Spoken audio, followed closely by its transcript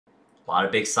A lot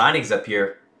of big signings up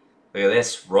here. Look at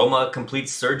this. Roma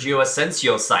completes Sergio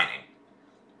Asensio signing.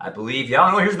 I believe, yeah,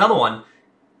 no, here's another one.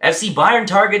 FC Bayern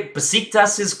target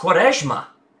Besiktas' Quaresma.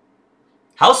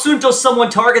 How soon till someone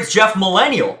targets Jeff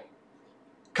Millennial?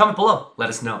 Comment below. Let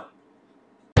us know.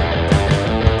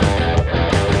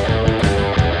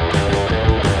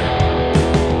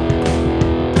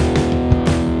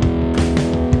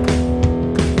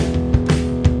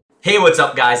 Hey, what's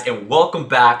up, guys, and welcome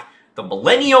back. The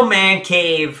Millennial Man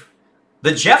Cave,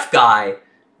 the Jeff guy,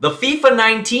 the FIFA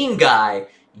 19 guy,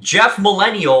 Jeff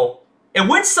Millennial, and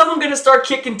when's someone going to start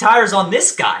kicking tires on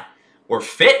this guy? We're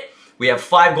fit, we have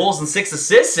 5 goals and 6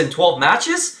 assists in 12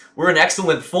 matches, we're in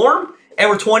excellent form, and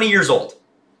we're 20 years old.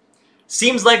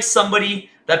 Seems like somebody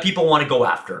that people want to go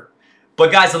after.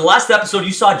 But guys, in the last episode,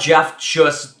 you saw Jeff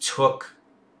just took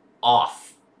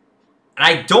off. And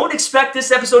I don't expect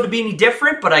this episode to be any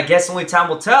different, but I guess only time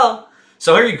will tell.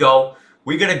 So here you go.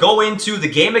 We're going to go into the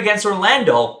game against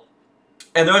Orlando.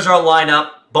 And there's our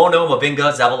lineup. Bono,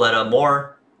 Mavinga, Zabaleta,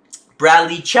 Moore,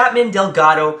 Bradley, Chapman,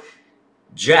 Delgado,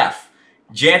 Jeff,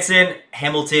 Jansen,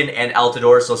 Hamilton, and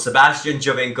Altidore. So Sebastian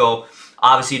Giovinco,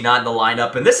 obviously not in the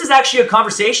lineup. And this is actually a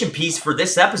conversation piece for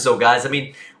this episode, guys. I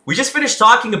mean, we just finished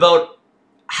talking about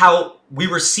how we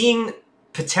were seeing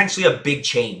potentially a big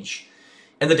change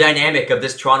and the dynamic of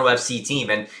this Toronto FC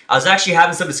team. And I was actually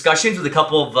having some discussions with a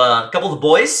couple of the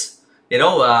boys, you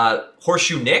know,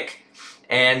 Horseshoe Nick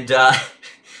and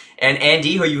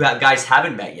Andy, who you guys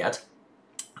haven't met yet.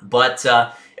 But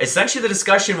essentially the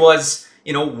discussion was,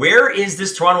 you know, where is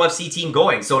this Toronto FC team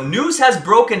going? So news has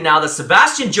broken now that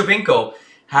Sebastian Giovinco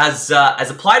has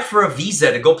applied for a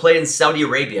visa to go play in Saudi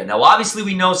Arabia. Now, obviously,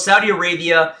 we know Saudi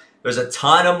Arabia, there's a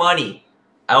ton of money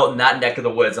out in that neck of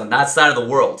the woods, on that side of the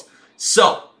world.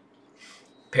 So,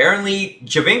 apparently,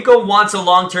 Giovinco wants a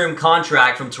long-term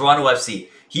contract from Toronto FC.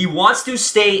 He wants to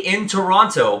stay in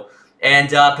Toronto and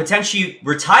potentially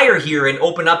retire here and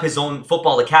open up his own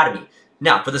football academy.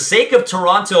 Now, for the sake of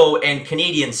Toronto and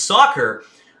Canadian soccer,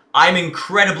 I'm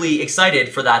incredibly excited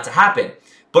for that to happen.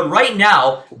 But right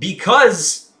now,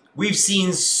 because we've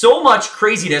seen so much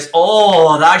craziness,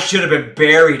 oh, that should have been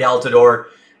buried, Altidore.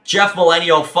 Jeff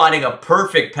Millennial finding a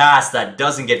perfect pass that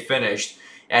doesn't get finished.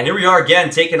 And here we are again,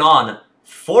 taking on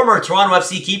former Toronto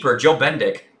FC keeper, Joe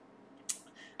Bendik.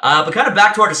 But kind of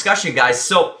back to our discussion, guys.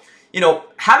 So, you know,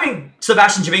 having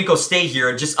Sebastian Giovinco stay here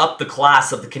and just up the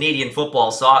class of the Canadian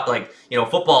football,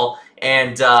 football,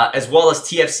 and as well as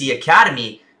TFC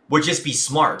Academy would just be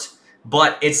smart.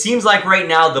 But it seems like right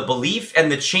now the belief and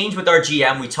the change with our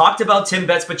GM, we talked about Tim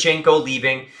Bezpachenko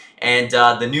leaving, and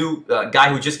the new guy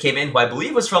who just came in, who I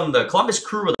believe was from the Columbus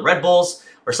Crew or the Red Bulls,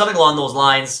 or something along those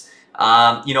lines.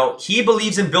 You know, he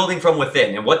believes in building from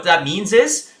within. And what that means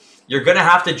is you're going to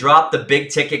have to drop the big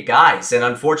ticket guys. And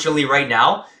unfortunately right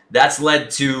now, that's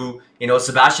led to, you know,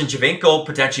 Sebastian Giovinco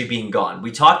potentially being gone. We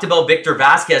talked about Victor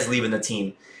Vasquez leaving the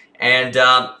team. And,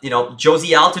 you know,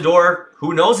 Jozy Altidore,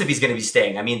 who knows if he's going to be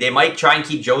staying. I mean, they might try and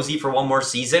keep Jozy for one more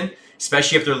season,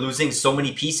 especially if they're losing so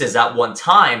many pieces at one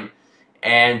time.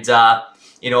 And,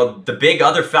 you know, the big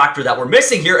other factor that we're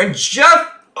missing here. And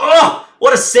Jeff, oh,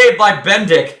 what a save by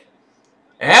Bendik.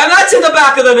 And that's in the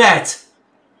back of the net.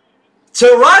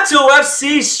 Toronto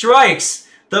FC strikes.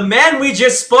 The man we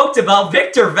just spoke about,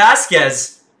 Victor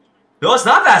Vasquez. No, it's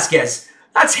not Vasquez.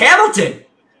 That's Hamilton.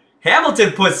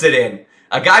 Hamilton puts it in.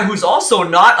 A guy who's also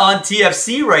not on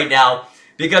TFC right now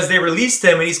because they released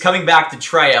him and he's coming back to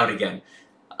try out again.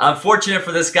 Unfortunate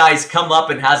for this guy, he's come up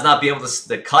and has not been able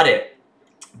to cut it.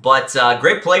 But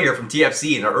great play here from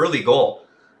TFC in an early goal.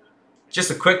 Just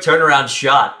a quick turnaround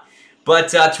shot. But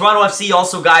Toronto FC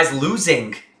also, guys,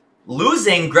 losing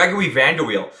Gregory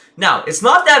Vanderweel. Now, it's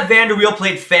not that Vanderweel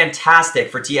played fantastic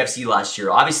for TFC last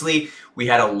year. Obviously, we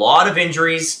had a lot of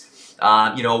injuries.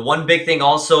 You know, one big thing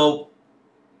also,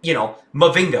 you know,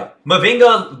 Mavinga.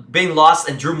 Mavinga being lost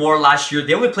and Drew Moore last year,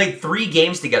 they only played 3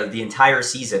 games together the entire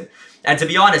season. And to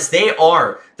be honest, they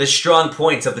are the strong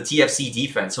points of the TFC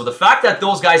defense. So the fact that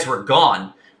those guys were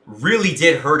gone really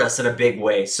did hurt us in a big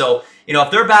way. So, you know,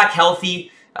 if they're back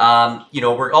healthy, you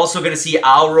know, we're also going to see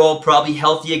Auro probably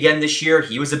healthy again this year.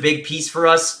 He was a big piece for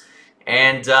us.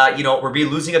 And, you know, we'll be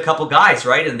losing a couple guys,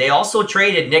 right? And they also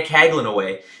traded Nick Hagelin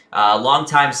away,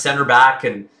 longtime center back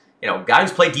and, you know, guy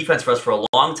who's played defense for us for a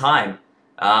long time,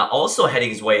 also heading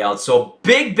his way out. So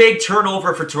big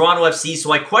turnover for Toronto FC. So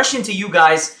my question to you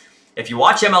guys, if you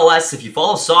watch MLS, if you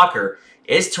follow soccer,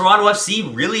 is Toronto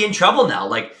FC really in trouble now?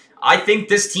 Like, I think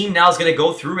this team now is going to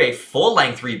go through a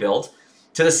full-length rebuild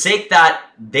to the sake that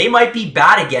they might be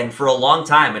bad again for a long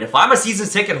time. And if I'm a season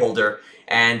ticket holder,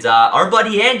 and our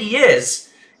buddy Andy is,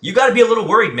 you got to be a little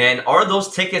worried, man. Are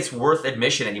those tickets worth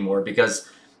admission anymore? Because,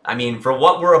 I mean, for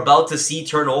what we're about to see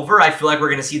turn over, I feel like we're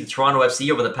going to see the Toronto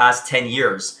FC over the past 10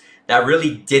 years that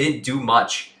really didn't do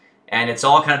much. And it's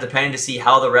all kind of depending to see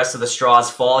how the rest of the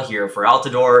straws fall here for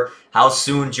Altidore, how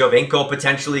soon Giovinco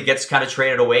potentially gets kind of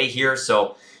traded away here.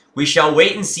 So we shall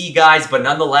wait and see, guys. But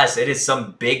nonetheless, it is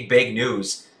some big, big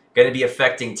news going to be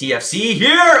affecting TFC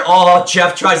here. Oh,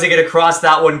 Jeff tries to get across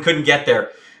that one. Couldn't get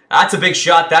there. That's a big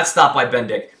shot. That's stopped by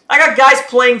Bendik. I got guys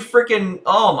playing freaking...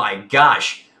 Oh, my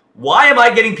gosh. Why am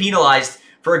I getting penalized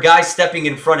for a guy stepping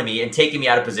in front of me and taking me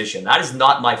out of position? That is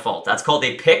not my fault. That's called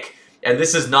a pick, and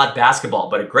this is not basketball.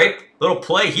 But a great little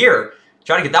play here.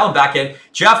 Trying to get that one back in.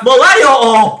 Jeff Millennial.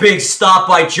 Oh, big stop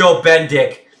by Joe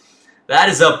Bendik. That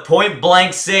is a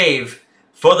point-blank save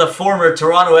for the former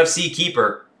Toronto FC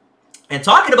keeper. And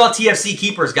talking about TFC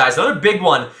keepers, guys, another big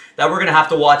one that we're going to have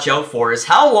to watch out for is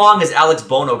how long is Alex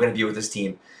Bono going to be with this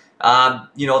team?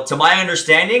 You know, to my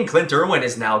understanding, Clint Irwin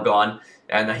is now gone.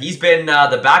 And he's been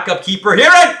the backup keeper here.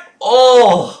 And,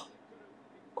 oh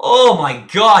my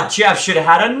God, Jeff should have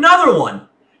had another one.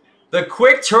 The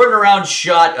quick turnaround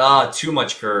shot, too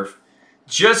much curve.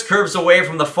 Just curves away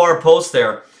from the far post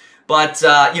there. But,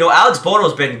 you know, Alex Bono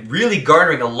has been really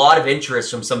garnering a lot of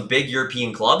interest from some big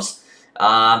European clubs.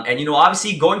 And, you know,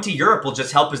 obviously going to Europe will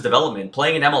just help his development.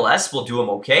 Playing in MLS will do him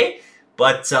okay.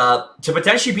 But to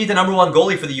potentially be the #1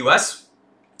 goalie for the U.S.,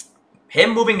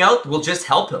 him moving out will just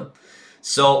help him.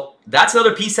 So that's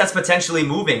another piece that's potentially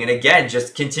moving. And again,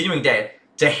 just continuing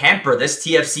to hamper this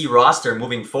TFC roster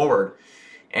moving forward.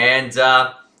 And,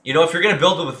 you know, if you're going to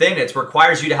build it within, it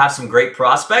requires you to have some great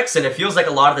prospects. And it feels like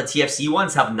a lot of the TFC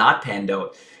ones have not panned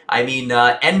out. I mean,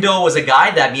 Endo was a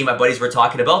guy that me and my buddies were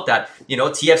talking about that, you know,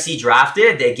 TFC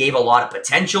drafted. They gave a lot of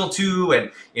potential to,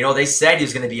 and, you know, they said he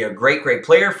was going to be a great, great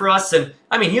player for us. And,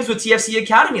 I mean, he was with TFC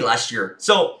Academy last year.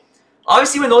 So,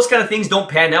 obviously, when those kind of things don't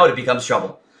pan out, it becomes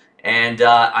trouble. And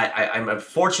I'm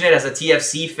fortunate as a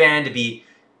TFC fan to be,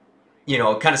 you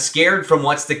know, kind of scared from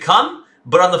what's to come.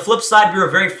 But on the flip side, we were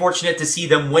very fortunate to see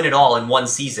them win it all in one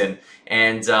season.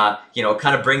 And, you know,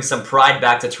 kind of bring some pride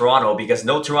back to Toronto because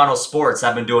no Toronto sports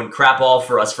have been doing crap all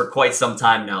for us for quite some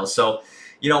time now. So,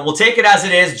 you know, we'll take it as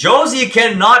it is. Jozy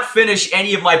cannot finish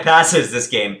any of my passes this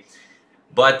game.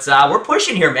 But we're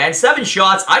pushing here, man. 7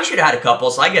 shots. I should have had a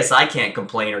couple, so I guess I can't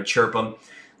complain or chirp them.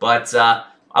 But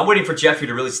I'm waiting for Jeffy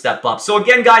to really step up. So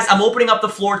again, guys, I'm opening up the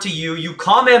floor to you. You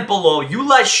comment below. You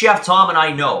let Chef Tom and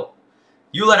I know.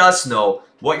 You let us know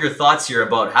what your thoughts here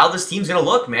about how this team's going to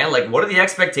look, man. Like, what are the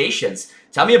expectations?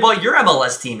 Tell me about your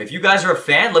MLS team. If you guys are a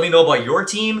fan, let me know about your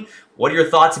team. What are your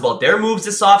thoughts about their moves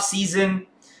this offseason?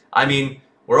 I mean,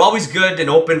 we're always good and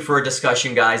open for a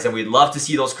discussion, guys, and we'd love to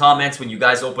see those comments when you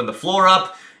guys open the floor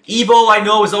up. Evo, I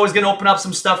know, is always going to open up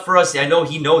some stuff for us. I know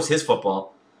he knows his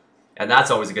football, and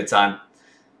that's always a good time.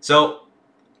 So,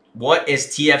 what is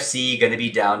TFC going to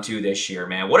be down to this year,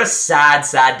 man? What a sad,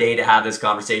 sad day to have this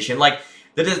conversation. Like,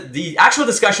 the actual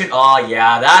discussion, oh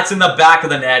yeah, that's in the back of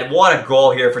the net. What a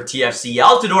goal here for TFC.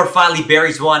 Altidore finally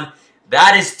buries one.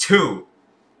 That is 2.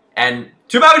 And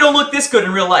too bad we don't look this good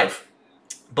in real life.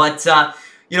 But,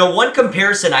 you know, one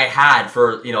comparison I had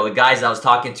for, you know, the guys I was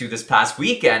talking to this past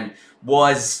weekend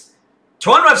was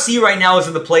Toronto FC right now is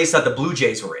in the place that the Blue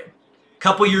Jays were in. A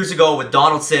couple years ago with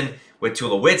Donaldson, with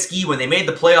Tulowitzki, when they made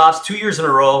the playoffs 2 years in a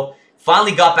row,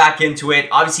 finally got back into it,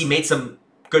 obviously made some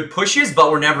good pushes,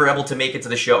 but were never able to make it to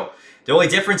the show. The only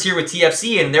difference here with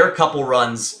TFC in their couple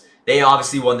runs, they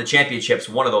obviously won the championships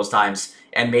one of those times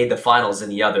and made the finals in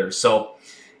the other. So,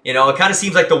 you know, it kind of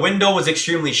seems like the window was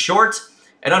extremely short.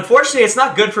 And unfortunately, it's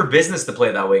not good for business to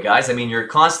play that way, guys. I mean, you're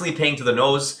constantly paying to the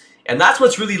nose. And that's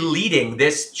what's really leading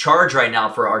this charge right now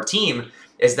for our team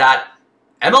is that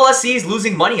MLSC is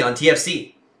losing money on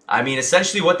TFC. I mean,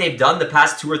 essentially what they've done the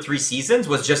past 2 or 3 seasons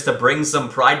was just to bring some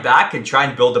pride back and try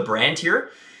and build a brand here.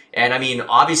 And I mean,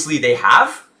 obviously they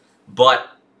have,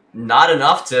 but not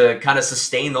enough to kind of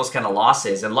sustain those kind of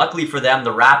losses. And luckily for them,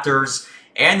 the Raptors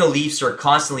and the Leafs are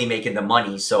constantly making the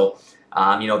money. So,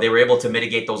 you know, they were able to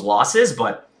mitigate those losses,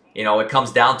 but, you know, it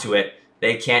comes down to it.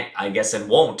 They can't, I guess, and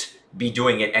won't be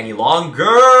doing it any longer.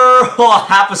 Oh,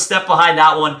 half a step behind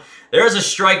that one. There's a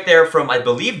strike there from, I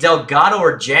believe, Delgado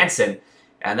or Jansen.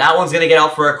 And that one's going to get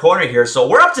out for a corner here. So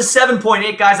we're up to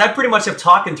 7.8, guys. I pretty much have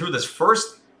talking through this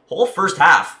whole first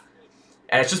half.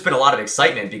 And it's just been a lot of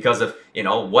excitement because of, you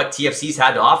know, what TFC's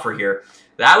had to offer here.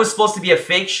 That was supposed to be a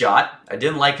fake shot. I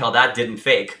didn't like how that didn't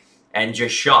fake and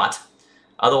just shot.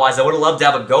 Otherwise, I would have loved to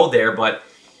have a go there. But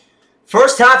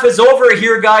first half is over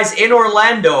here, guys, in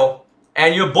Orlando.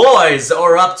 And your boys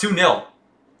are up 2-0.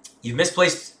 You've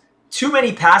misplaced too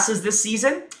many passes this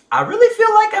season. I really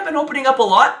feel like I've been opening up a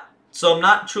lot. So I'm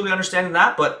not truly understanding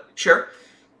that, but sure.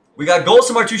 We got goals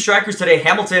from our two strikers today,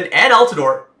 Hamilton and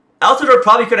Altidore. Altidore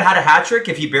probably could have had a hat trick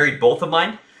if he buried both of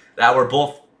mine that were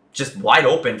both just wide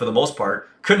open for the most part.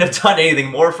 Couldn't have done anything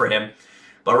more for him.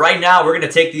 But right now, we're going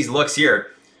to take these looks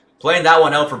here. Playing that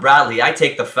one out for Bradley, I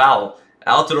take the foul.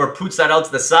 Altidore puts that out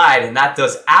to the side, and that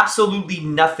does absolutely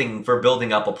nothing for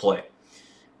building up a play.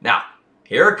 Now,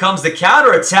 here comes the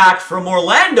counterattack from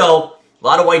Orlando. A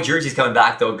lot of white jerseys coming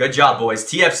back, though. Good job, boys.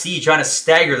 TFC trying to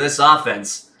stagger this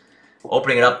offense.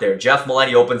 Opening it up there. Jeff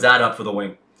Millennial opens that up for the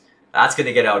wing. That's going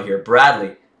to get out here.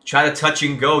 Bradley trying to touch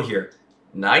and go here.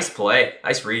 Nice play.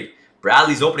 Nice read.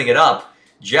 Bradley's opening it up.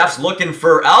 Jeff's looking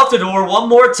for Altidore one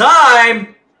more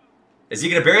time. Is he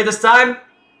going to bury it this time?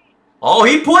 Oh,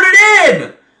 he put it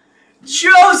in!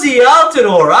 Jozy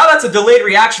Altidore. Oh, that's a delayed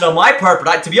reaction on my part,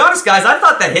 but to be honest, guys, I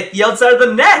thought that hit the outside of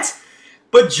the net.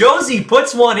 But Jozy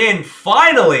puts one in,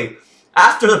 finally,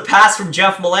 after the pass from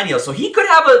Jeff Millennial. So he could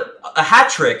have a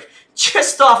hat trick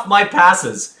just off my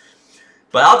passes.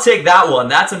 But I'll take that one.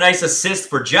 That's a nice assist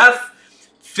for Jeff.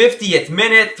 50th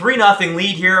minute, 3-0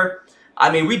 lead here.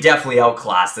 I mean, we definitely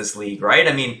outclassed this league, right?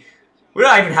 I mean, we're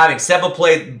not even having Seba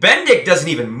play. Bendik doesn't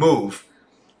even move.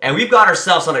 And we've got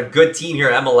ourselves on a good team here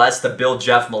at MLS to build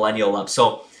Jeff Millennial up.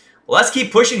 So let's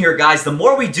keep pushing here, guys. The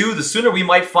more we do, the sooner we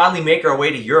might finally make our way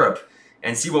to Europe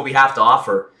and see what we have to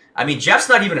offer. I mean, Jeff's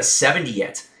not even a 70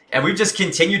 yet. And we've just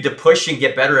continued to push and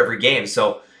get better every game.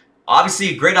 So obviously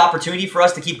a great opportunity for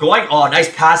us to keep going. Oh,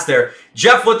 nice pass there.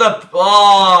 Jeff with the...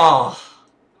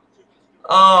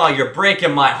 Oh, you're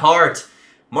breaking my heart.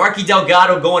 Marky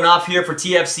Delgado going off here for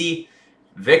TFC.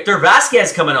 Victor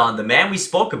Vasquez coming on, the man we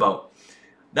spoke about.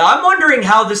 Now, I'm wondering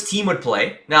how this team would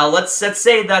play. Now, let's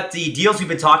say that the deals we've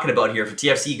been talking about here for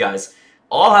TFC, guys,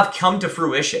 all have come to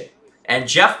fruition. And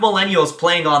Jeff Millennial is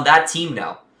playing on that team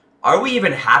now. Are we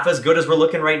even half as good as we're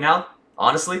looking right now?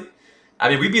 Honestly? I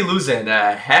mean, we'd be losing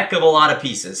a heck of a lot of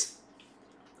pieces.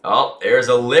 Oh, there's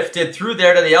a lifted through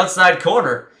there to the outside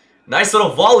corner. Nice little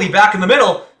volley back in the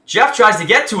middle. Jeff tries to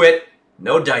get to it.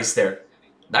 No dice there.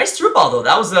 Nice through ball, though.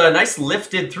 That was a nice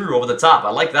lifted through over the top.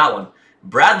 I like that one.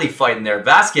 Bradley fighting there.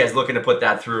 Vasquez looking to put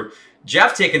that through.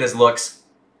 Jeff taking his looks.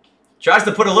 Tries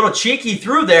to put a little cheeky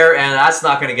through there, and that's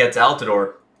not going to get to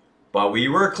Altidore. But we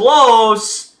were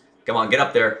close. Come on, get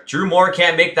up there. Drew Moore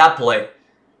can't make that play.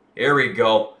 Here we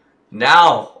go.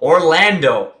 Now,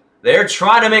 Orlando. They're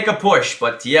trying to make a push,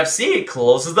 but TFC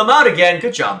closes them out again.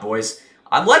 Good job, boys.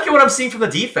 I'm liking what I'm seeing from the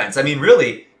defense. I mean,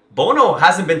 really, Bono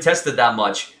hasn't been tested that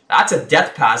much. That's a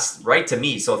death pass right to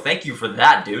me, so thank you for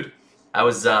that, dude. That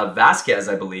was Vasquez,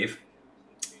 I believe.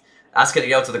 That's going to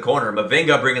get out to the corner.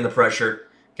 Mavinga bringing the pressure.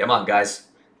 Come on, guys.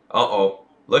 Uh-oh.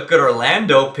 Look at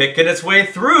Orlando picking its way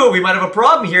through. We might have a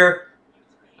problem here.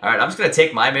 All right, I'm just going to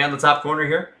take my man in the top corner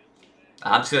here.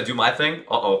 I'm just going to do my thing.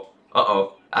 Uh-oh.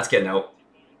 Uh-oh. That's getting out.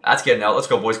 That's getting out. Let's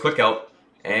go, boys. Quick out.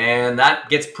 And that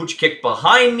gets pooch kicked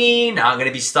behind me. Now I'm going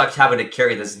to be stuck having to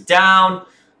carry this down.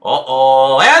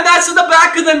 Uh-oh. And that's in the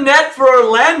back of the net for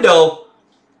Orlando.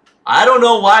 I don't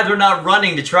know why they're not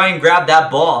running to try and grab that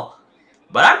ball.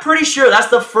 But I'm pretty sure that's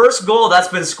the first goal that's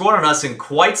been scored on us in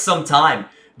quite some time.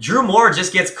 Drew Moore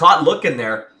just gets caught looking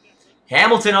there.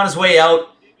 Hamilton on his way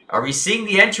out. Are we seeing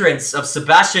the entrance of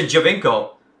Sebastian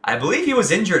Giovinco? I believe he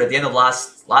was injured at the end of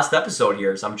last episode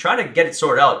here, so I'm trying to get it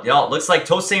sorted out. It looks like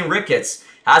Tosaint Ricketts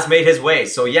has made his way.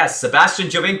 So yes, Sebastian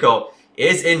Giovinco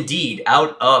is indeed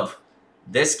out of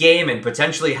this game and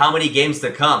potentially how many games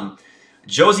to come.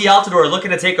 Jozy Altidore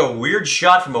looking to take a weird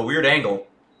shot from a weird angle.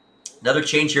 Another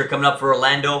change here coming up for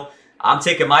Orlando. I'm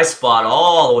taking my spot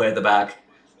all the way at the back.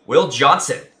 Will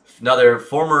Johnson, another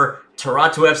former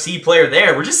Toronto FC player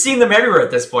there. We're just seeing them everywhere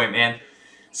at this point, man.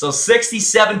 So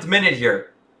 67th minute here.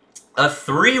 A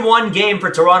 3-1 game for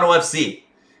Toronto FC.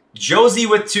 Jozy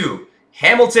with 2.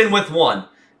 Hamilton with 1.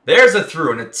 There's a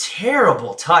through and a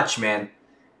terrible touch, man.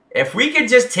 If we could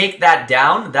just take that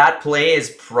down, that play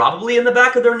is probably in the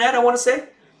back of their net, I want to say.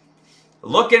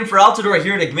 Looking for Altidore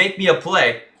here to make me a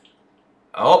play.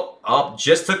 Oh,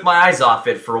 just took my eyes off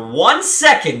it for 1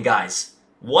 second, guys.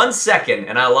 1 second,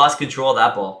 and I lost control of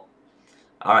that ball.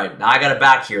 All right, now I got it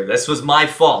back here. This was my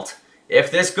fault. If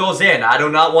this goes in, I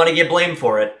do not want to get blamed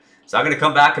for it. So I'm going to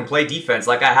come back and play defense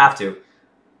like I have to.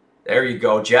 There you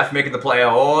go. Jeff making the play.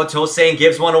 Oh, Tosaint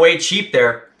gives one away cheap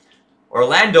there.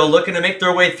 Orlando looking to make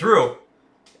their way through.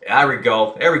 There we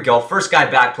go. There we go. First guy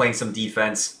back playing some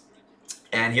defense.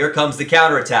 And here comes the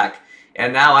counterattack.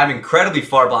 And now I'm incredibly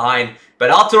far behind.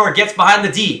 But Altidore gets behind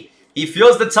the D. He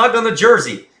feels the tug on the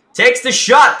jersey. Takes the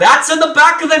shot. That's in the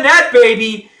back of the net,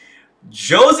 baby.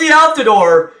 Jozy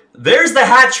Altidore. There's the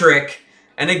hat trick.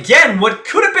 And again, what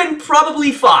could have been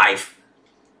probably 5.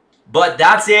 But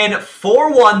that's in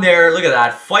 4-1 there. Look at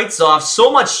that. Fights off.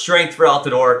 So much strength for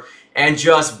Altidore. And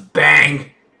just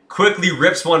bang. Quickly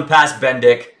rips one past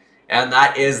Bendik. And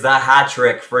that is the hat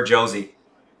trick for Jozy.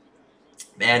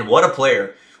 Man, what a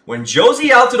player. When Jozy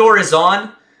Altidore is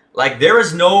on, like, there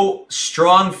is no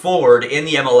strong forward in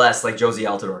the MLS like Jozy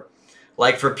Altidore.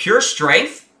 Like, for pure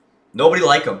strength, nobody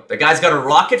like him. The guy's got a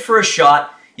rocket for a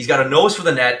shot. He's got a nose for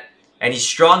the net. And he's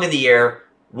strong in the air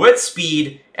with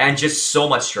speed and just so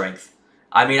much strength.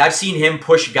 I mean, I've seen him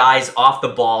push guys off the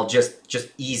ball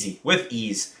just easy, with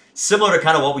ease. Similar to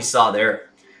kind of what we saw there.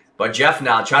 But Jeff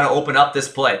now trying to open up this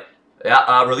play.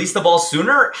 Yeah, release the ball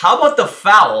sooner. How about the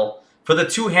foul for the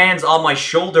two hands on my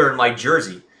shoulder and my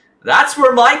jersey? That's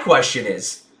where my question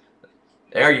is.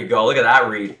 There you go. Look at that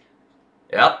read.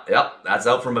 Yep. That's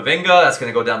out for Mavinga. That's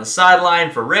going to go down the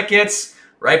sideline for Ricketts.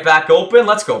 Right back open.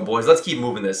 Let's go, boys. Let's keep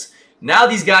moving this. Now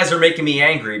these guys are making me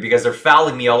angry because they're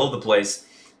fouling me all over the place.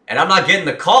 And I'm not getting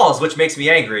the calls, which makes me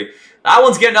angry. That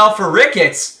one's getting out for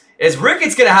Ricketts. Is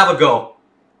Ricketts going to have a go?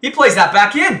 He plays that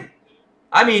back in.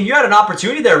 I mean, you had an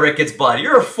opportunity there, Ricketts, bud.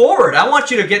 You're a forward. I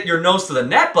want you to get your nose to the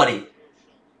net, buddy.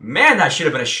 Man, that should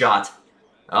have been a shot.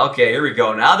 Okay, here we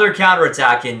go. Now they're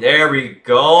counterattacking. There we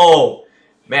go.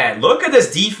 Man, look at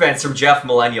this defense from Jeff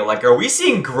Millennial. Like, are we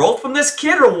seeing growth from this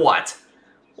kid or what?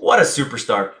 What a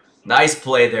superstar. Nice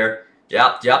play there.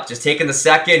 Yep. Just taking the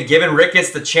second, giving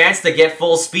Ricketts the chance to get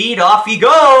full speed. Off he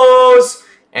goes.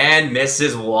 And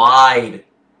misses wide.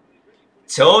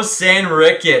 Tosin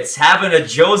Ricketts having a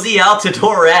Jozy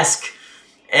Altidore-esque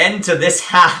end to this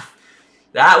half.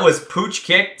 That was pooch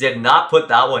kick. Did not put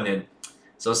that one in.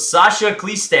 So Sasha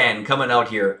Clistan coming out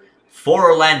here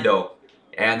for Orlando.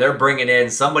 And they're bringing in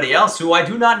somebody else who I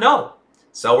do not know.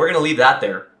 So we're going to leave that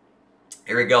there.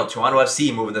 Here we go. Toronto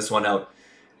FC moving this one out.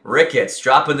 Ricketts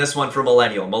dropping this one for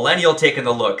Millennial. Millennial taking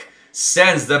the look.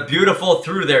 Sends the beautiful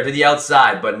through there to the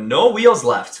outside. But no wheels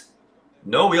left.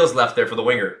 No wheels left there for the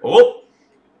winger. Oh!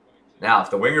 Now,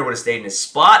 if the winger would have stayed in his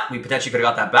spot, we potentially could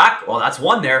have got that back. Well, that's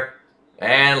one there.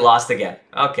 And lost again.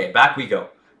 Okay, back we go.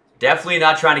 Definitely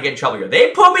not trying to get in trouble here.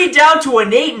 They put me down to an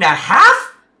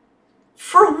 8.5?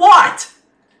 For what?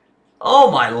 Oh,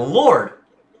 my Lord.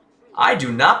 I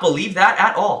do not believe that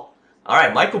at all. All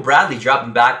right, Michael Bradley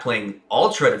dropping back, playing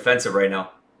ultra defensive right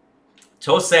now.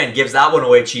 Tosin gives that one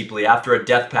away cheaply after a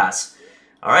death pass.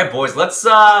 All right, boys, let's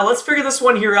figure this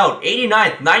one here out.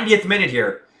 89th, 90th minute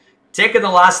here. Taking the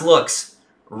last looks.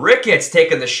 Ricketts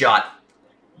taking the shot.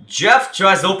 Jeff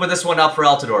tries to open this one up for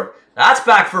Altidore. That's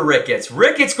back for Ricketts.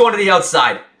 Ricketts going to the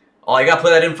outside. Oh, you got to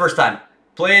play that in first time.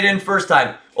 Play it in first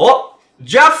time. Oh,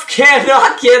 Jeff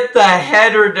cannot get the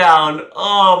header down.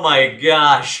 Oh, my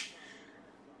gosh.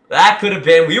 That could have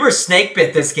been... We were snake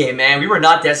bit this game, man. We were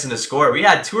not destined to score. We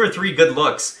had 2 or 3 good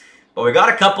looks. But we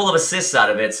got a couple of assists out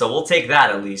of it, so we'll take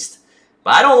that at least.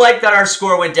 But I don't like that our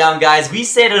score went down, guys. We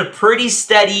stayed at a pretty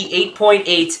steady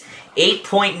 8.8,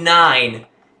 8.9,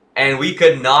 and we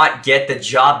could not get the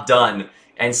job done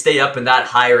and stay up in that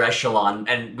higher echelon.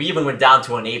 And we even went down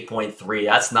to an 8.3.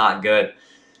 That's not good.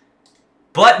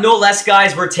 But no less,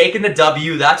 guys, we're taking the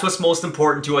W. That's what's most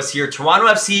important to us here. Toronto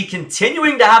FC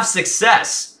continuing to have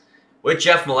success with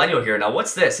Jeff Millennial here. Now,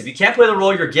 what's this? If you can't play the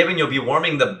role you're given, you'll be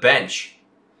warming the bench.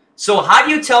 So how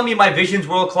do you tell me my vision's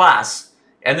world class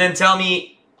and then tell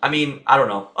me, I mean, I don't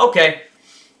know. Okay,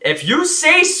 if you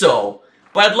say so,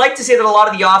 but I'd like to say that a lot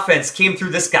of the offense came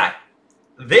through this guy.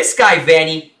 This guy,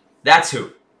 Vanny, that's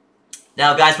who.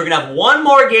 Now, guys, we're going to have one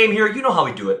more game here. You know how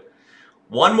we do it.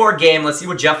 One more game. Let's see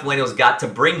what Jeff Millennial's got to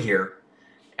bring here,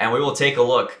 and we will take a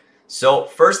look. So,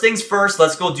 first things first,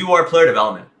 let's go do our player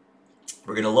development.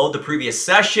 We're going to load the previous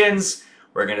sessions.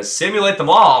 We're going to simulate them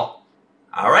all.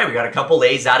 All right, we got a couple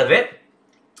A's out of it.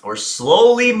 We're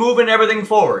slowly moving everything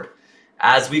forward.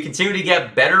 As we continue to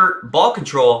get better ball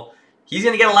control, he's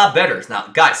going to get a lot better. Now,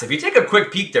 guys, if you take a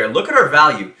quick peek there, look at our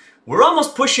value. We're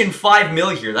almost pushing 5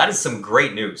 mil here. That is some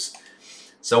great news.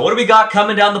 So what do we got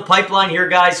coming down the pipeline here,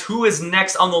 guys? Who is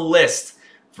next on the list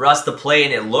for us to play?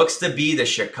 And it looks to be the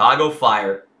Chicago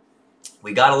Fire.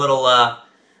 We got a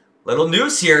little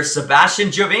news here. Sebastian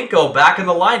Giovinco back in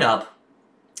the lineup,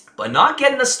 but not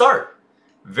getting a start.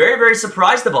 Very, very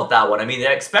surprised about that one. I mean,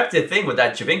 the expected thing with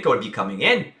that Giovinco would be coming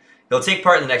in. He'll take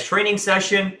part in the next training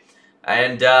session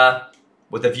and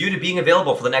with a view to being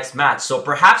available for the next match. So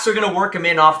perhaps they're going to work him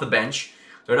in off the bench.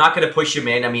 They're not going to push him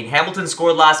in. I mean, Hamilton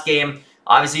scored last game.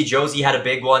 Obviously, Jozy had a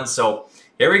big one. So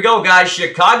here we go, guys.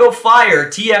 Chicago Fire,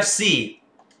 TFC.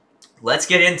 Let's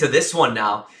get into this one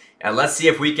now. And let's see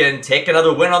if we can take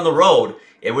another win on the road.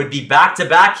 It would be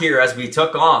back-to-back here as we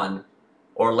took on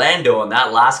Orlando in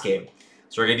that last game.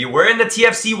 So we're going to be wearing the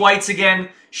TFC whites again.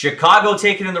 Chicago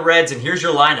taking in the reds, and here's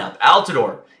your lineup.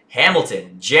 Altidore,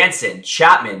 Hamilton, Jansen,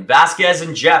 Chapman, Vasquez,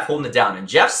 and Jeff holding it down. And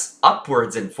Jeff's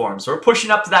upwards in form, so we're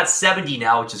pushing up to that 70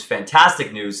 now, which is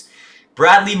fantastic news.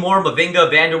 Bradley, Moore, Mavinga,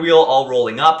 Vanderweel all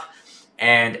rolling up.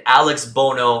 And Alex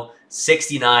Bono,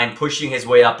 69, pushing his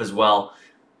way up as well.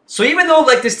 So even though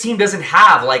like this team doesn't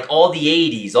have like all the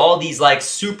 80s, all these like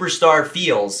superstar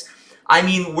feels, I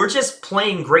mean, we're just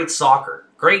playing great soccer,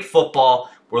 great football.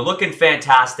 We're looking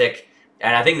fantastic.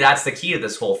 And I think that's the key to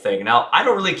this whole thing. Now, I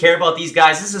don't really care about these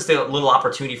guys. This is just a little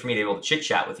opportunity for me to be able to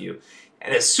chit-chat with you.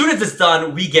 And as soon as it's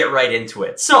done, we get right into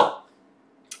it. So.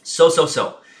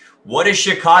 What does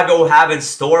Chicago have in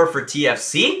store for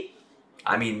TFC?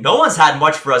 I mean, no one's had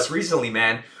much for us recently,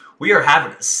 man. We are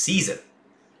having a season.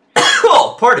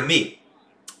 Oh, pardon me.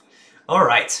 All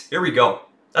right, here we go.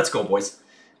 Let's go, boys.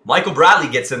 Michael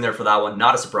Bradley gets in there for that one.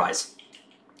 Not a surprise.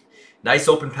 Nice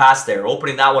open pass there.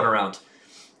 Opening that one around.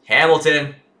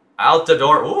 Hamilton,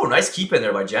 Altidore. Ooh, nice keep in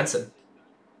there by Jensen.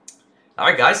 All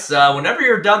right, guys. Whenever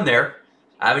you're done there,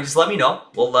 just let me know.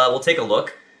 We'll take a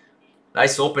look.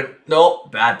 Nice open. No,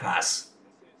 bad pass.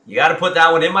 You got to put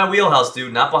that one in my wheelhouse,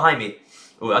 dude. Not behind me.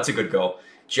 Ooh, that's a good go.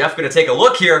 Jeff going to take a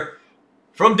look here.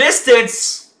 From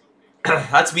distance.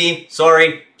 That's me.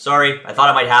 Sorry. I thought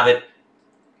I might have it.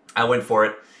 I went for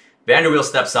it. Vanderweel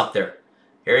steps up there.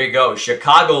 Here you go.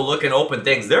 Chicago looking to open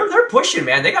things. They're pushing,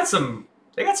 man. They got some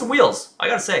wheels, I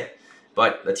got to say.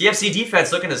 But the TFC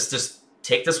defense looking to just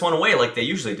take this one away like they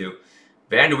usually do.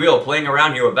 Vanderweel playing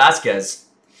around here with Vasquez.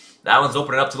 That one's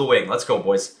opening up to the wing. Let's go,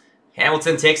 boys.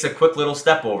 Hamilton takes a quick little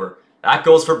step over. That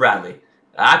goes for Bradley.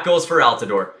 That goes for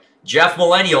Altidore. Jeff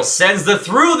Millennial sends the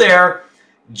through there.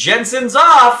 Jensen's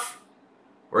off.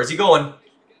 Where's he going?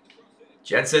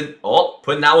 Jensen,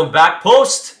 putting that one back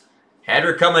post.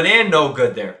 Header coming in. No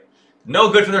good there.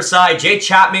 No good for their side. Jay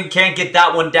Chapman can't get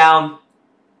that one down.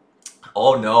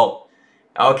 Oh, no.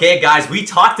 Okay, guys, we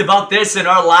talked about this in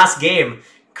our last game.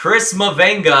 Chris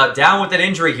Mavinga down with an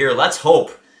injury here. Let's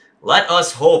hope. Let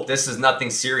us hope this is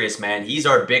nothing serious, man. He's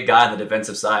our big guy on the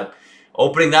defensive side.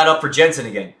 Opening that up for Jensen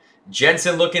again.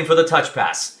 Jensen looking for the touch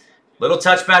pass. Little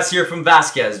touch pass here from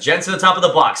Vasquez. Jensen on the top of the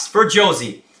box for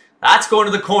Jozy. That's going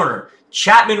to the corner.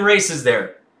 Chapman races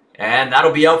there. And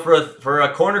that'll be out for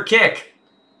a corner kick.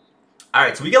 All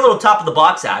right, so we get a little top of the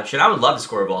box action. I would love to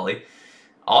score a volley.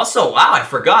 Also, wow, I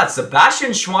forgot.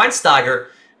 Sebastian Schweinsteiger,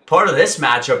 part of this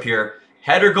matchup here.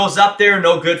 Header goes up there.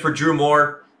 No good for Drew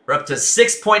Moore. We're up to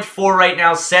 6.4 right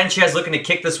now. Sanchez looking to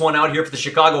kick this one out here for the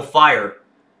Chicago Fire.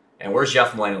 And where's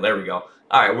Jeff Millennial? There we go.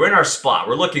 All right, we're in our spot.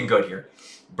 We're looking good here.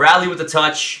 Bradley with the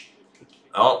touch.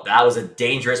 Oh, that was a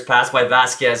dangerous pass by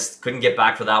Vasquez. Couldn't get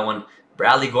back for that one.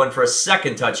 Bradley going for a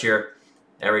second touch here.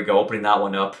 There we go, opening that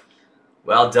one up.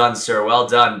 Well done, sir. Well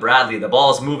done. Bradley, the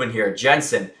ball's moving here.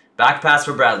 Jensen, back pass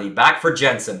for Bradley. Back for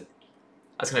Jensen.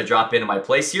 That's going to drop into my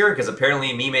place here because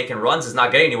apparently me making runs is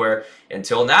not getting anywhere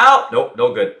until now. Nope,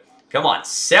 no good. Come on,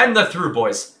 send the through,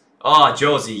 boys. Oh,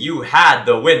 Jozy, you had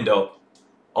the window.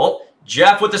 Oh,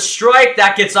 Jeff with the strike.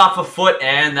 That gets off a foot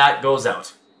and that goes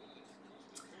out.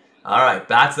 All right,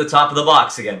 back to the top of the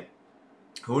box again.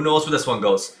 Who knows where this one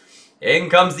goes? In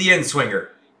comes the in-swinger.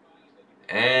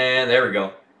 And there we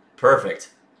go.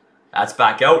 Perfect. That's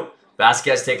back out.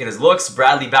 Vasquez taking his looks.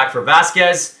 Bradley back for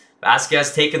Vasquez.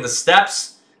 Vasquez taking the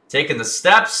steps. Taking the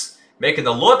steps. Making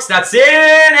the looks. That's in.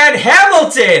 And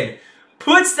Hamilton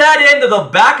puts that into the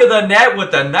back of the net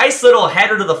with a nice little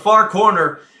header to the far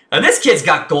corner. And this kid's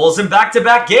got goals in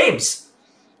back-to-back games.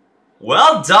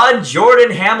 Well done,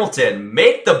 Jordan Hamilton.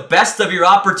 Make the best of your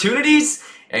opportunities,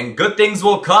 and good things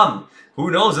will come. Who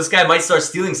knows? This guy might start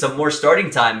stealing some more starting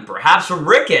time, perhaps from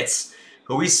Ricketts,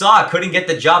 who we saw couldn't get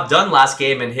the job done last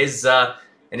game in his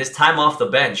time off the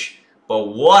bench. But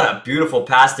what a beautiful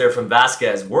pass there from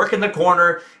Vasquez. Working the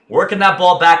corner, working that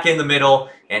ball back in the middle,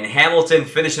 and Hamilton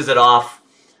finishes it off.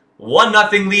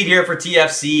 1-0 lead here for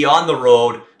TFC on the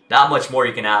road. Not much more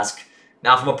you can ask.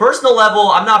 Now, from a personal level,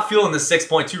 I'm not feeling this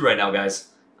 6.2 right now, guys.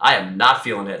 I am not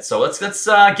feeling it. So let's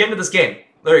get into this game.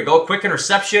 There you go. Quick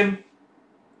interception.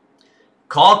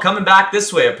 Call coming back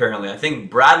this way, apparently. I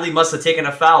think Bradley must have taken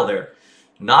a foul there.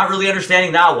 Not really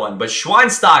understanding that one. But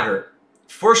Schweinsteiger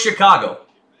for Chicago.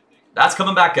 That's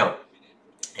coming back out.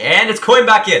 And it's going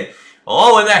back in.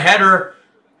 Oh, and the header.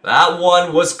 That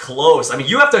one was close. I mean,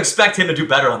 you have to expect him to do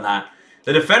better on that.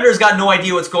 The defender's got no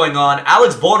idea what's going on.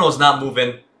 Alex Bono's not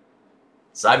moving.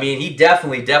 So, I mean, he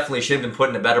definitely should have been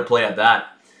putting a better play at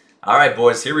that. All right,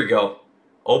 boys, here we go.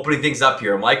 Opening things up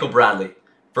here. Michael Bradley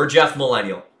for Jeff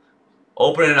Millennial.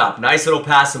 Opening it up. Nice little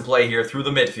pass and play here through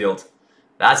the midfield.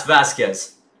 That's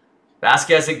Vasquez.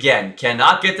 Vasquez again.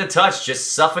 Cannot get the touch.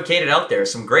 Just suffocated out there.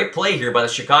 Some great play here by the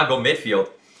Chicago midfield.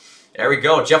 There we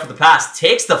go. Jeff with the pass.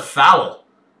 Takes the foul.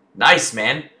 Nice,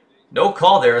 man. No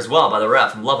call there as well by the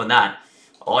ref. I'm loving that.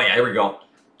 Oh, yeah, here we go.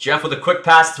 Jeff with a quick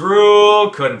pass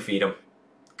through. Couldn't feed him.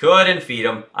 Couldn't feed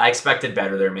him. I expected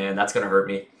better there, man. That's going to hurt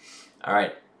me. All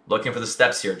right. Looking for the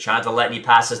steps here. Trying to let any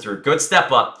passes through. Good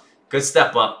step up. Good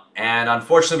step up. And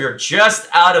unfortunately, we were just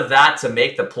out of that to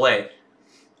make the play.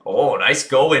 Oh, nice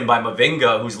go-in by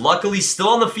Mavinga, who's luckily still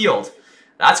on the field.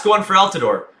 That's going for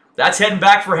Altidore. That's heading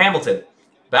back for Hamilton.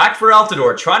 Back for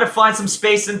Altidore. Trying to find some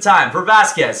space and time for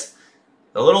Vasquez.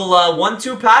 The little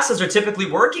 1-2 passes are typically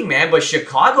working, man, but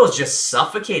Chicago's just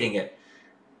suffocating it.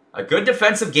 A good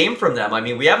defensive game from them. I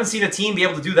mean, we haven't seen a team be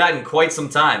able to do that in quite some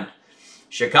time.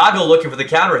 Chicago looking for the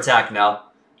counterattack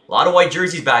now. A lot of white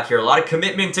jerseys back here. A lot of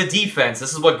commitment to defense.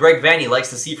 This is what Greg Vanney likes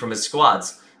to see from his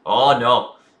squads. Oh,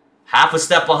 no. Half a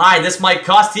step behind. This might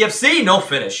cost TFC. No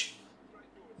finish.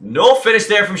 No finish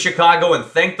there from Chicago, and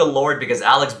thank the Lord because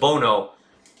Alex Bono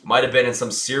might have been in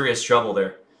some serious trouble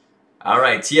there. All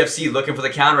right, TFC looking for the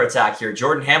counterattack here.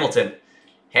 Jordan Hamilton.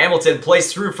 Hamilton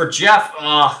plays through for Jeff.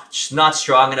 Oh, just not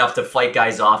strong enough to fight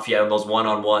guys off yet on those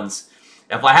one-on-ones.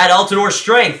 If I had Altidore's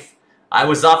strength, I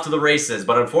was off to the races,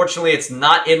 but unfortunately, it's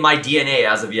not in my DNA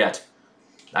as of yet.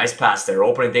 Nice pass there,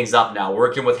 opening things up now,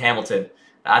 working with Hamilton.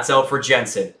 That's out for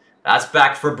Jensen. That's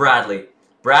back for Bradley.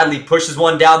 Bradley pushes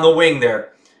one down the wing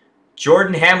there.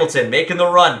 Jordan Hamilton making the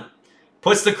run.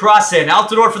 Puts the cross in.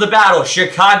 Altidore for the battle.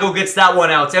 Chicago gets that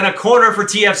one out. And a corner for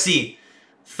TFC.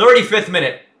 35th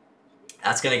minute.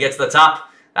 That's going to get to the top.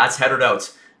 That's headed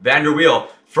out. Vanderweel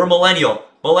for Millennial.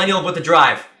 Millennial with the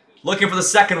drive. Looking for the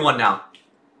second one now.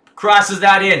 Crosses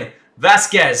that in.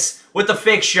 Vasquez with the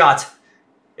fake shot.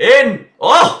 In.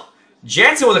 Oh!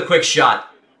 Jansen with a quick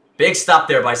shot. Big stop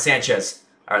there by Sanchez.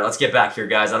 All right, let's get back here,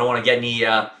 guys. I don't want to get any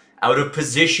out of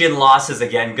position losses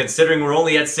again, considering we're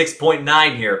only at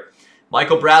 6.9 here.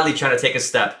 Michael Bradley trying to take a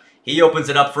step. He opens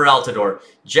it up for Altidore.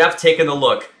 Jeff taking the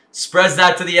look. Spreads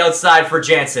that to the outside for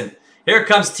Jansen. Here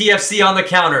comes TFC on the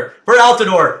counter for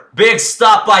Altidore. Big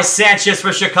stop by Sanchez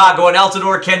for Chicago, and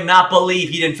Altidore cannot believe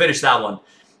he didn't finish that one.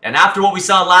 And after what we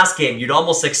saw last game, you'd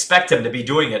almost expect him to be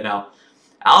doing it now.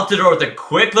 Altidore with a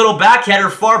quick little backheader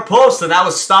far post, and that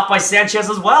was stopped by Sanchez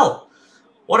as well.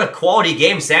 What a quality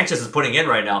game Sanchez is putting in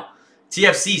right now.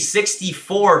 TFC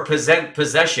 64%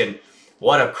 possession.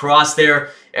 What a cross there.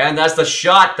 And that's the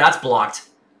shot. That's blocked.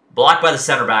 Blocked by the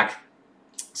center back.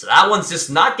 So that one's just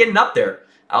not getting up there.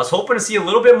 I was hoping to see a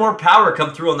little bit more power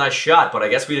come through on that shot, but I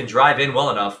guess we didn't drive in well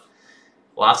enough.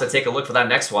 We'll have to take a look for that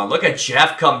next one. Look at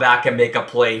Jeff come back and make a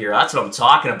play here. That's what I'm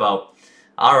talking about.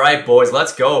 All right, boys,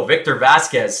 let's go. Victor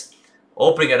Vasquez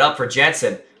opening it up for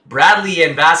Jensen. Bradley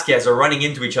and Vasquez are running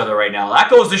into each other right now.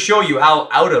 That goes to show you how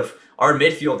out of our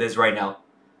midfield is right now.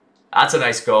 That's a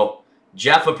nice goal.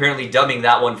 Jeff apparently dumbing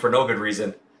that one for no good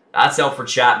reason. That's out for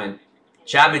Chapman.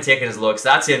 Chapman taking his looks.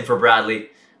 That's in for Bradley.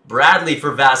 Bradley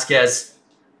for Vasquez.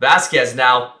 Vasquez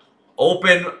now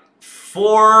open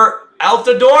for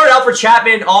Altidore. Out for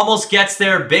Chapman. Almost gets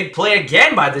there. Big play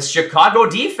again by this Chicago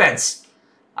defense.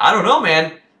 I don't know,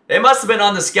 man. They must have been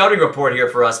on the scouting report here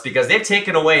for us because they've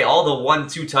taken away all the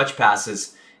 1-2 touch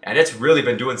passes, and it's really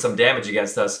been doing some damage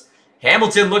against us.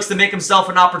 Hamilton looks to make himself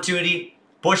an opportunity,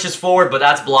 pushes forward, but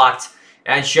that's blocked.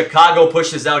 And Chicago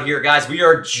pushes out here, guys. We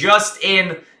are just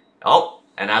in. Oh,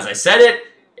 and as I said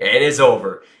it is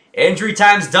over. Injury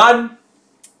time's done.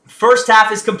 First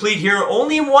half is complete here.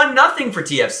 Only 1-0 for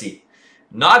TFC.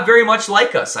 Not very much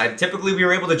like us. Typically, we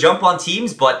were able to jump on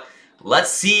teams, but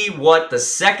let's see what the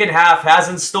second half has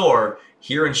in store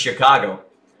here in Chicago.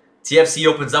 TFC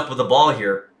opens up with the ball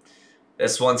here.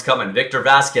 This one's coming. Victor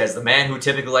Vasquez, the man who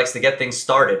typically likes to get things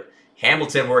started.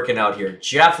 Hamilton working out here.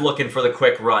 Jeff looking for the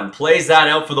quick run. Plays that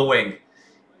out for the wing.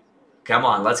 Come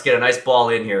on, let's get a nice ball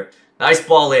in here. Nice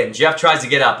ball in. Jeff tries to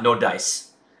get up. No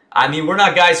dice. I mean, we're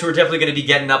not guys who are definitely going to be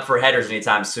getting up for headers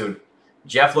anytime soon.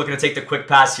 Jeff looking to take the quick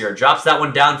pass here. Drops that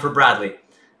one down for Bradley.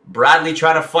 Bradley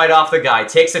trying to fight off the guy.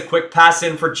 Takes a quick pass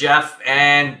in for Jeff.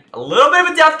 And a little bit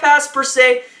of a death pass per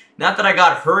se. Not that I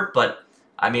got hurt, but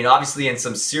I mean, obviously in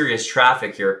some serious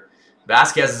traffic here.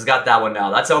 Vasquez has got that one now.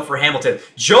 That's out for Hamilton.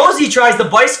 Jozy tries the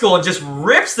bicycle and just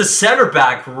rips the center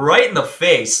back right in the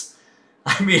face.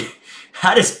 I mean,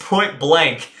 that is point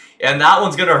blank. And that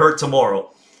one's going to hurt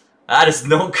tomorrow. That is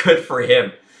no good for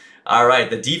him. All right,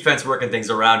 the defense working things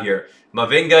around here.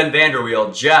 Mavinga and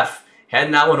Vanderweel. Jeff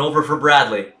heading that one over for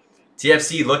Bradley.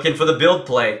 TFC looking for the build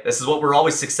play. This is what we're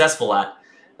always successful at.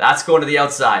 That's going to the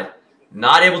outside.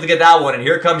 Not able to get that one. And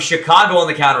here comes Chicago on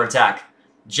the counterattack.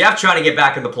 Jeff trying to get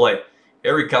back in the play.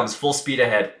 Here he comes, full speed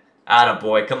ahead.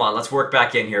 Attaboy. Come on, let's work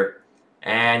back in here.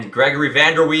 And Gregory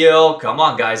Vanderweel, come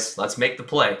on, guys. Let's make the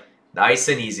play. Nice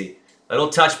and easy. Little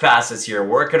touch passes here.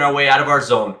 Working our way out of our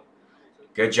zone.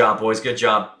 Good job, boys. Good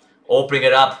job. Opening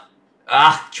it up.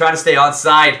 Trying to stay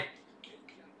onside.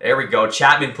 There we go.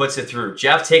 Chapman puts it through.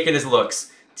 Jeff taking his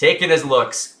looks. Taking his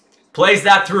looks. Plays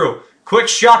that through. Quick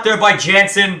shot there by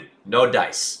Jansen. No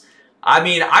dice. I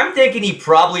mean, I'm thinking he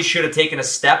probably should have taken a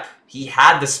step. He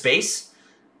had the space.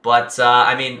 But,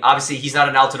 I mean, obviously he's not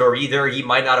an Altidore either. He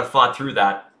might not have fought through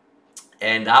that.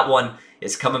 And that one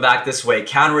is coming back this way.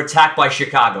 Counterattack by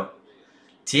Chicago.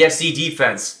 TFC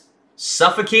defense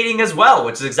suffocating as well,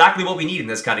 which is exactly what we need in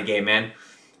this kind of game, man.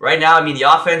 Right now, I mean, the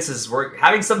offense is, we're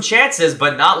having some chances,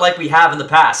 but not like we have in the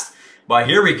past. But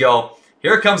here we go.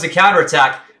 Here comes the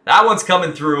counterattack. That one's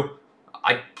coming through.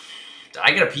 Did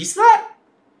I get a piece of that?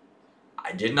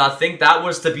 I did not think that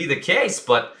was to be the case,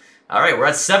 but all right, we're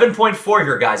at 7.4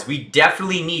 here, guys. We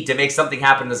definitely need to make something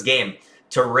happen in this game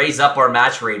to raise up our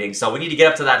match rating. So we need to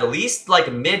get up to that at least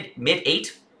like mid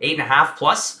 8, 8.5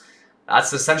 plus.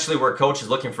 That's essentially where coach is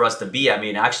looking for us to be. I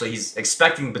mean, actually, he's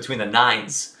expecting between the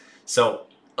 9s. So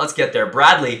let's get there.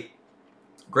 Bradley,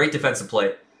 great defensive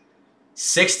play.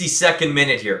 62nd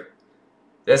minute here.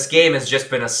 This game has just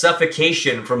been a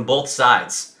suffocation from both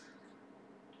sides.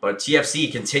 But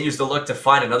TFC continues to look to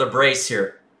find another brace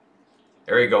here.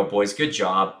 There you go, boys. Good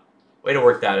job. Way to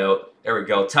work that out. There we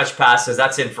go. Touch passes.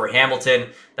 That's in for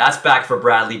Hamilton. That's back for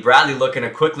Bradley. Bradley looking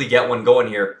to quickly get one going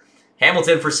here.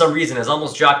 Hamilton, for some reason, has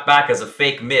almost dropped back as a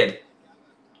fake mid.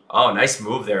 Oh, nice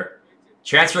move there.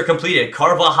 Transfer completed.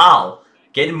 Carvajal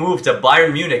getting moved to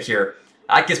Bayern Munich here.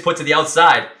 That gets put to the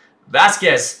outside.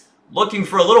 Vasquez looking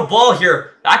for a little ball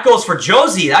here. That goes for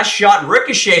Jozy. That shot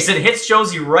ricochets and hits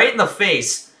Jozy right in the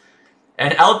face.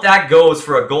 And out that goes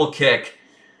for a goal kick.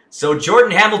 So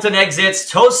Jordan Hamilton exits.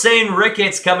 Tosain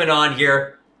Ricketts coming on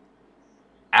here.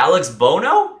 Alex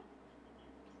Bono?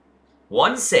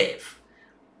 1 save.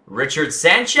 Richard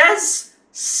Sanchez?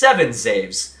 7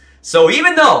 saves. So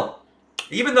even though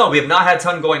we have not had a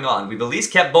ton going on, we've at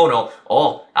least kept Bono.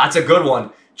 Oh, that's a good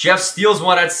one. Jeff steals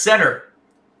one at center.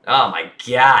 Oh my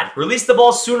god. Release the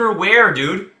ball sooner where,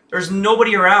 dude? There's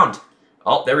nobody around.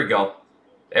 Oh, there we go.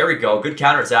 There we go. Good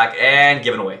counterattack. And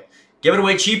given away. Given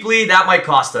away cheaply. That might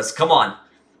cost us. Come on.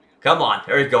 Come on.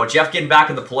 There you go. Jeff getting back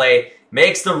in the play.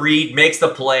 Makes the read. Makes the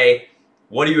play.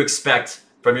 What do you expect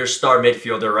from your star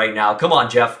midfielder right now? Come on,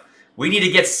 Jeff. We need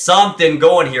to get something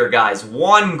going here, guys.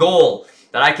 1 goal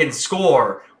that I can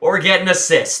score or get an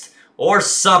assist or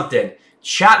something.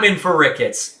 Chapman for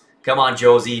Ricketts. Come on,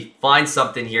 Jozy. Find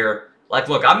something here. Like,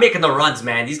 look, I'm making the runs,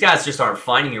 man. These guys just aren't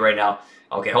finding me right now.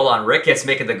 Okay, hold on. Ricketts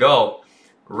making the go.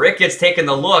 Ricketts taking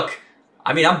the look.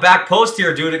 I mean, I'm back post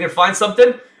here, dude. I can find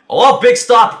something. Oh, big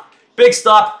stop. Big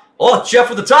stop. Oh, Jeff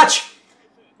with the touch.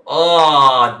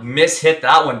 Oh, hit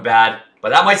that one bad. But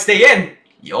that might stay in.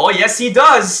 Oh, yes, he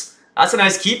does. That's a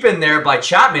nice keep in there by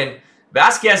Chapman.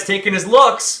 Vasquez taking his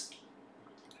looks.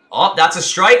 Oh, that's a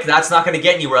strike. That's not going to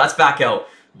get anywhere. That's back out.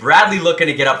 Bradley looking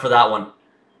to get up for that one.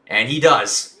 And he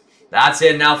does. That's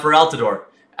in now for Altidore.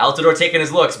 Altidore taking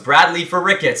his looks. Bradley for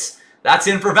Ricketts. That's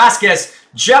in for Vasquez.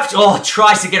 Jeff,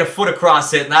 tries to get a foot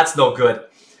across it, and that's no good.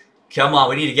 Come on,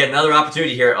 we need to get another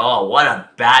opportunity here. Oh, what a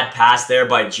bad pass there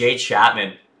by Jay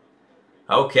Chapman.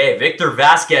 Okay, Victor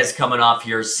Vasquez coming off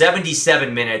here.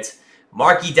 77 minutes.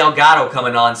 Marky Delgado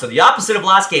coming on. So the opposite of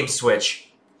last game's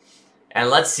switch. And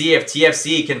let's see if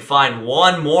TFC can find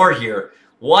one more here.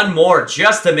 One more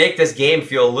just to make this game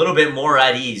feel a little bit more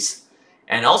at ease.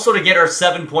 And also to get our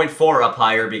 7.4 up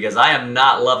higher because I am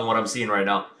not loving what I'm seeing right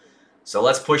now. So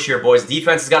let's push here, boys.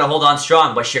 Defense has got to hold on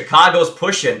strong, but Chicago's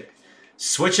pushing.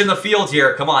 Switching the field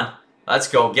here. Come on. Let's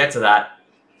go. Get to that.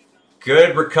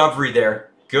 Good recovery there.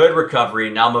 Good recovery.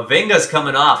 Now Mavinga's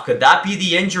coming off. Could that be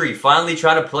the injury finally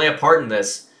trying to play a part in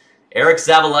this? Eric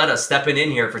Zavaleta stepping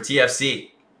in here for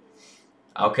TFC.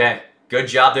 Okay. Good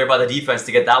job there by the defense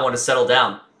to get that one to settle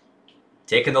down.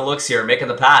 Taking the looks here. Making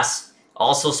the pass.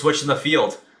 Also switching the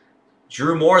field.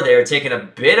 Drew Moore there taking a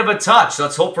bit of a touch.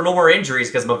 Let's hope for no more injuries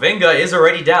because Mavinga is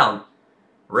already down.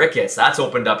 Ricketts. That's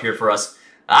opened up here for us.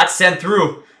 That's sent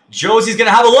through. Jozy's going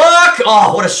to have a look.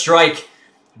 Oh, what a strike.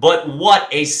 But what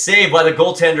a save by the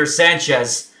goaltender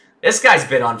Sanchez. This guy's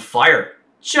been on fire.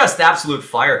 Just absolute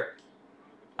fire.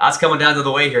 That's coming down to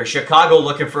the way here. Chicago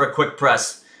looking for a quick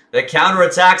press. The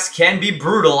counterattacks can be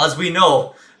brutal, as we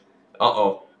know.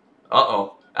 Uh-oh.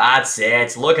 Uh-oh. That's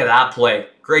it. Look at that play.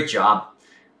 Great job.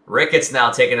 Ricketts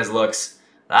now taking his looks.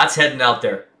 That's heading out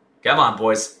there. Come on,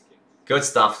 boys. Good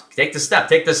stuff. Take the step.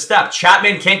 Take the step.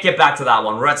 Chapman can't get back to that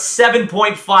one. We're at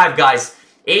 7.5, guys.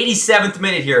 87th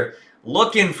minute here.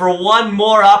 Looking for one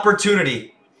more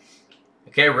opportunity.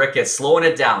 Okay, Ricketts slowing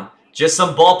it down. Just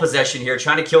some ball possession here,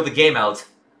 trying to kill the game out.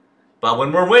 But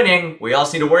when we're winning, we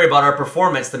also need to worry about our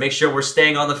performance to make sure we're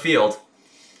staying on the field.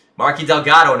 Marky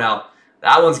Delgado now.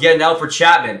 That one's getting out for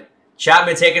Chapman.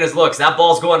 Chapman taking his looks. That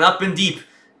ball's going up and deep.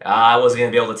 I wasn't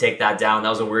going to be able to take that down. That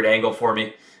was a weird angle for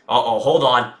me. Uh-oh, hold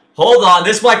on. Hold on.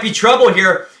 This might be trouble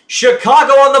here.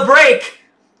 Chicago on the break.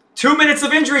 2 minutes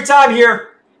of injury time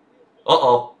here.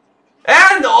 Uh-oh.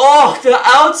 And, oh, to the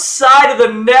outside of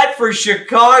the net for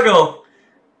Chicago.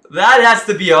 That has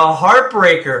to be a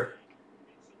heartbreaker.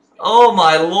 Oh,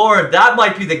 my Lord. That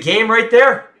might be the game right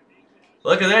there.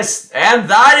 Look at this. And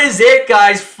that is it,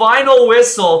 guys. Final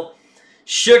whistle.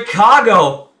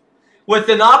 Chicago with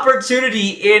an opportunity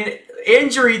in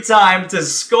injury time to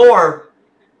score.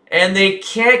 And they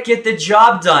can't get the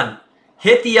job done.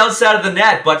 Hit the outside of the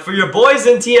net. But for your boys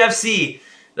in TFC,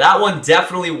 that one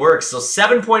definitely works. So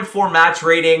 7.4 match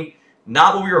rating.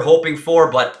 Not what we were hoping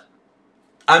for, but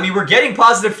I mean, we're getting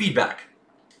positive feedback.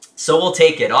 So we'll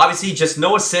take it. Obviously, just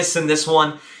no assists in this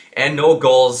one and no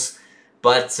goals.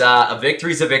 But a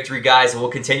victory is a victory, guys. And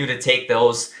we'll continue to take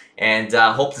those and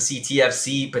hope to see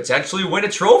TFC potentially win a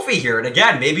trophy here. And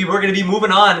again, maybe we're going to be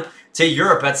moving on to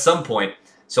Europe at some point.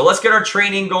 So let's get our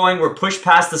training going. We're pushed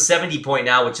past the 70 point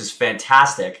now, which is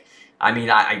fantastic. I mean,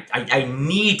 I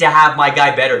need to have my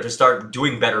guy better to start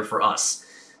doing better for us.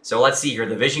 So let's see here.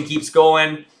 The vision keeps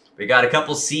going. We got a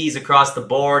couple C's across the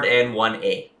board and one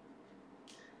A.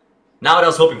 Not what I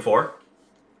was hoping for.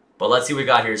 But let's see what we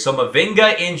got here. So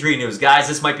Mavinga injury news. Guys,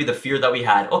 this might be the fear that we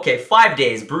had. Okay, 5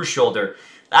 days, bruised shoulder.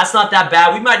 That's not that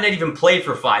bad. We might not even play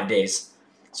for 5 days.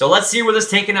 So let's see where this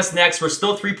is taking us next. We're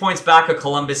still 3 points back of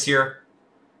Columbus here.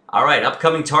 All right,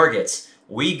 upcoming targets.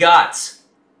 We got...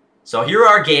 So here are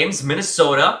our games.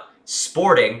 Minnesota,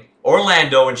 Sporting,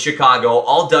 Orlando, and Chicago.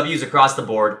 All W's across the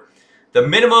board. The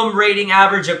minimum rating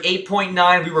average of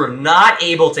 8.9 we were not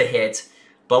able to hit.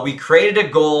 But we created a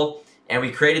goal, and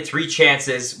we created 3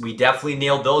 chances. We definitely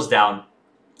nailed those down.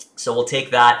 So we'll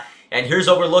take that. And here's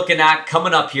what we're looking at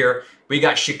coming up here. We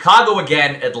got Chicago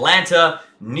again, Atlanta,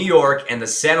 New York, and the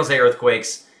San Jose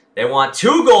Earthquakes. They want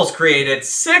 2 goals created,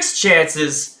 6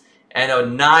 chances, and a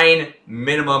 9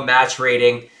 minimum match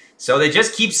rating. So they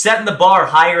just keep setting the bar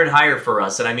higher and higher for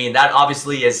us. And I mean, that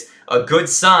obviously is a good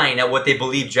sign at what they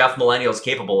believe Jeff Millennial is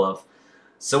capable of.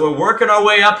 So we're working our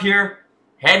way up here,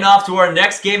 heading off to our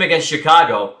next game against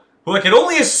Chicago, who I can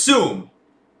only assume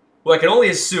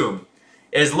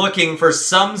is looking for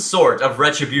some sort of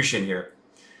retribution here.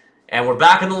 And we're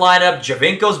back in the lineup.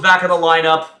 Giovinco's back in the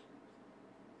lineup.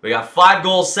 We got 5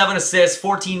 goals, 7 assists,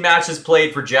 14 matches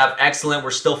played for Jeff. Excellent. We're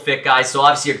still fit, guys. So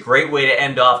obviously a great way to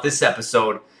end off this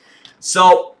episode.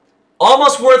 So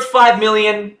almost worth 5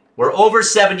 million. We're over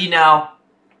 70 now.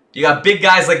 You got big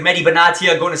guys like Mehdi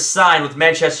Benatia going to sign with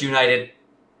Manchester United.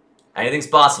 Anything's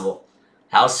possible.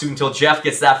 How soon till Jeff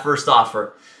gets that first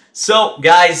offer? So,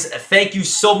 guys, thank you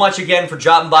so much again for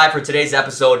dropping by for today's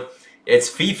episode. It's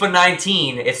FIFA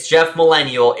 19. It's Jeff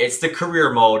Millennial. It's the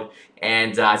career mode.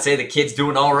 And I'd say the kid's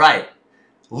doing all right.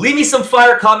 Leave me some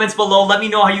fire comments below. Let me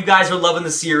know how you guys are loving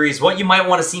the series, what you might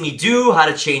want to see me do, how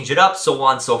to change it up, so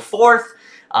on and so forth.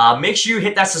 Make sure you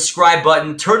hit that subscribe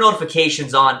button, turn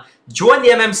notifications on, join the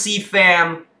MMC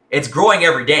fam. It's growing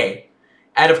every day.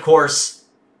 And, of course,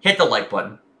 hit the like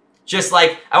button. Just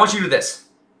like, I want you to do this.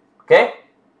 Okay?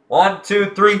 1,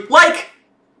 2, 3, like!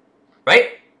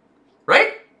 Right?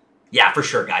 Right? Yeah, for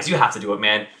sure, guys. You have to do it,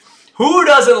 man. Who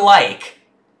doesn't like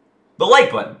the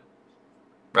like button?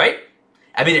 Right?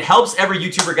 I mean, it helps every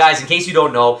YouTuber, guys. In case you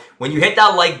don't know, when you hit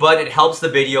that like button, it helps the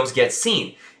videos get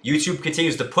seen. YouTube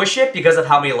continues to push it because of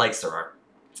how many likes there are.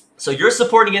 So you're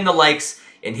supporting in the likes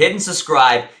and hitting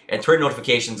subscribe and turn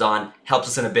notifications on helps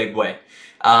us in a big way.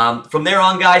 From there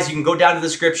on, guys, you can go down to the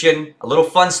description. A little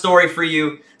fun story for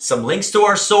you. Some links to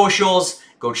our socials.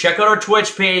 Go check out our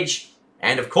Twitch page.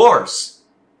 And, of course,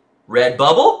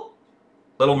 Redbubble.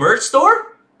 Little merch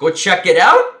store. Go check it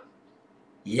out.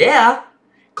 Yeah.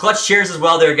 Clutch Chairz as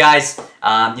well there, guys.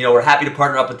 You know, we're happy to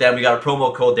partner up with them. We got a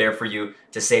promo code there for you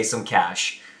to save some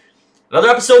cash. Another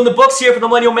episode in the books here for the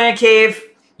Millennial Man Cave.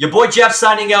 Your boy Jeff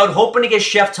signing out. Hoping to get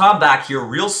Chef Tom back here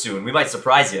real soon. We might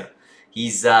surprise you.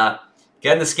 He's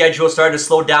getting the schedule starting to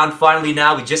slow down finally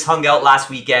now. We just hung out last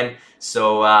weekend.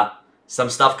 So some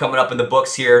stuff coming up in the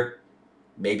books here.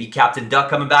 Maybe Captain Duck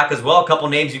coming back as well. A couple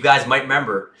names you guys might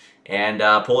remember. And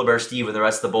Polar Bear Steve and the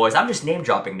rest of the boys. I'm just name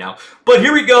dropping now. But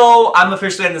here we go. I'm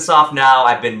officially ending this off now.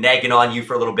 I've been nagging on you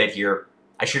for a little bit here.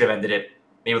 I should have ended it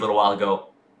maybe a little while ago.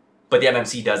 But the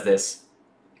MMC does this.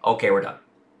 Okay, we're done.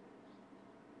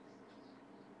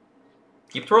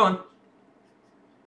 Keep twirling.